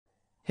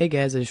Hey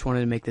guys, I just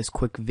wanted to make this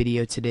quick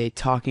video today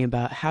talking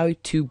about how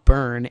to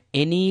burn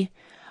any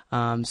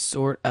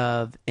sort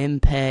of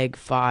MPEG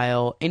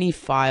file, any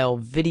file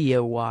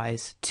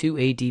video-wise to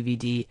a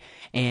DVD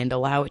and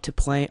allow it to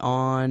play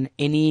on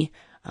any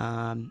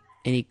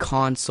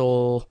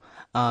console,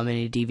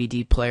 any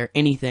DVD player,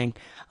 anything.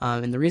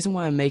 And the reason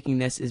why I'm making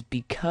this is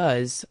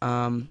because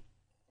I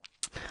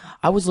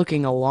was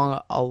looking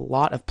along a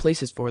lot of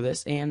places for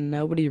this and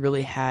nobody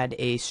really had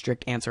a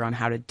strict answer on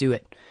how to do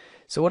it.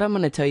 So what I'm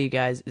going to tell you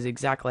guys is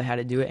exactly how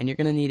to do it, and you're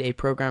going to need a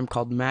program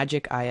called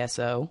Magic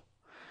ISO,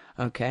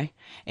 okay?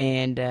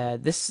 And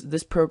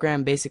this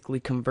program basically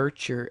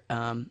converts your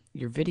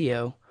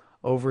video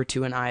over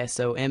to an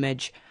ISO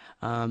image,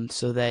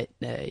 so that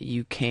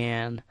you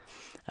can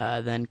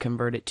then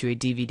convert it to a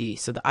DVD.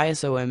 So the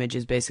ISO image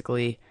is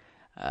basically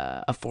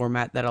a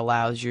format that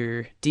allows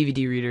your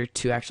DVD reader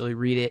to actually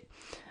read it,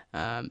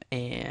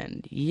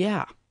 and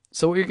yeah.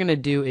 So what you're going to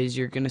do is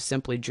you're going to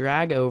simply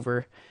drag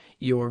over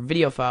your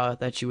video file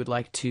that you would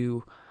like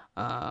to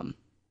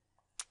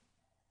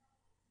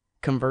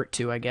convert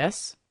to, I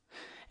guess.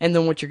 And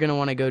then what you're going to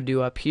want to go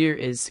do up here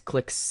is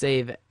click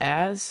Save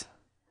As.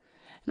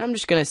 And I'm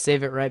just going to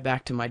save it right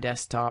back to my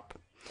desktop.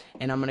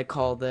 And I'm going to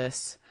call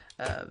this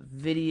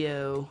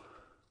Video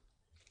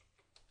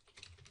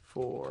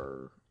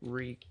for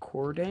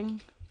Recording.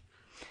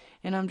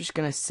 And I'm just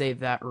going to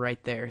save that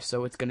right there.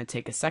 So it's going to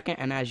take a second.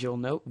 And as you'll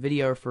note,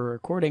 Video for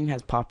Recording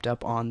has popped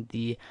up on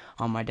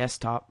my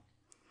desktop.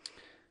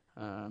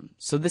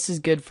 So this is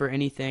good for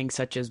anything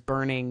such as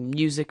burning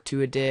music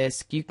to a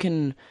disc. You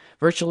can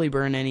virtually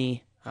burn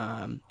any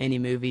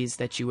movies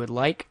that you would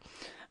like.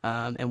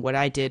 And what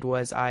I did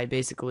was I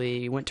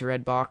basically went to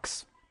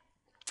Redbox,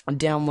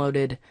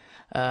 downloaded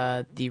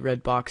the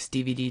Redbox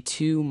DVD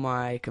to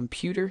my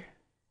computer,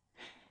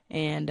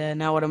 and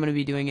now what I'm going to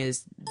be doing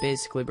is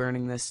basically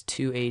burning this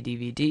to a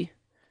DVD.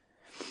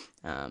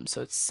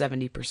 So it's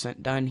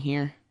 70% done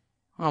here.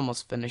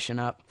 Almost finishing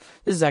up.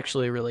 This is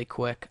actually really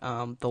quick.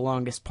 The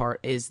longest part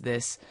is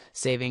this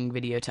saving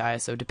video to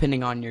ISO,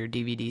 depending on your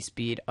DVD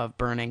speed of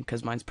burning,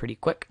 because mine's pretty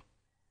quick.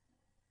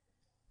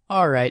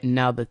 Alright,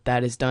 now that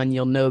that is done,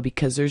 you'll know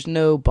because there's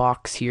no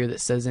box here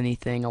that says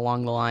anything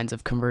along the lines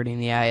of converting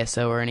the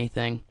ISO or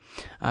anything.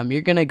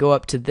 You're going to go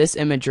up to this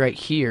image right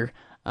here,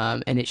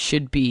 and it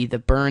should be the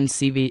burn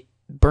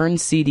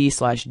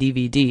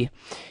CD/DVD.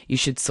 You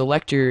should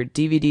select your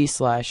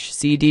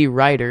DVD/CD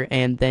writer,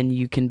 and then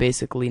you can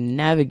basically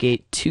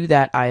navigate to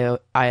that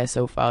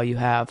ISO file you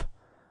have.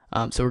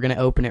 So we're going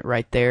to open it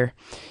right there.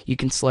 You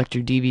can select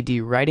your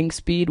DVD writing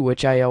speed,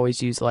 which I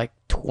always use like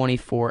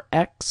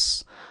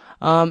 24x.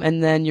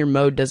 And then your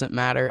mode doesn't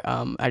matter.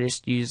 I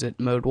just use it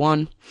mode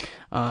 1.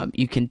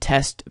 You can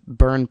test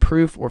burn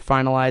proof or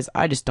finalize.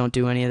 I just don't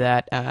do any of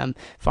that.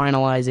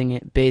 Finalizing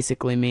it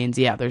basically means,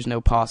 yeah, there's no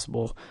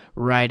possible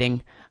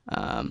writing.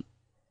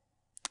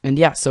 And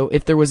yeah, so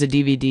if there was a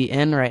DVD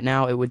in right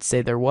now, it would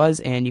say there was,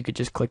 and you could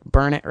just click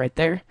burn it right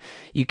there.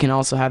 You can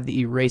also have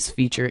the erase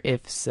feature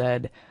if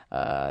said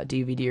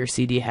DVD or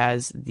CD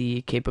has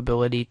the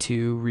capability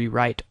to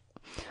rewrite.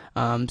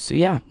 So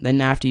yeah, then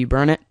after you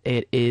burn it,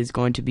 it is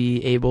going to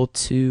be able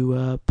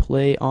to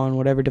play on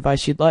whatever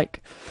device you'd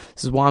like.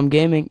 This is Wom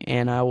Gaming,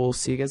 and I will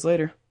see you guys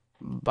later.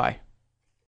 Bye.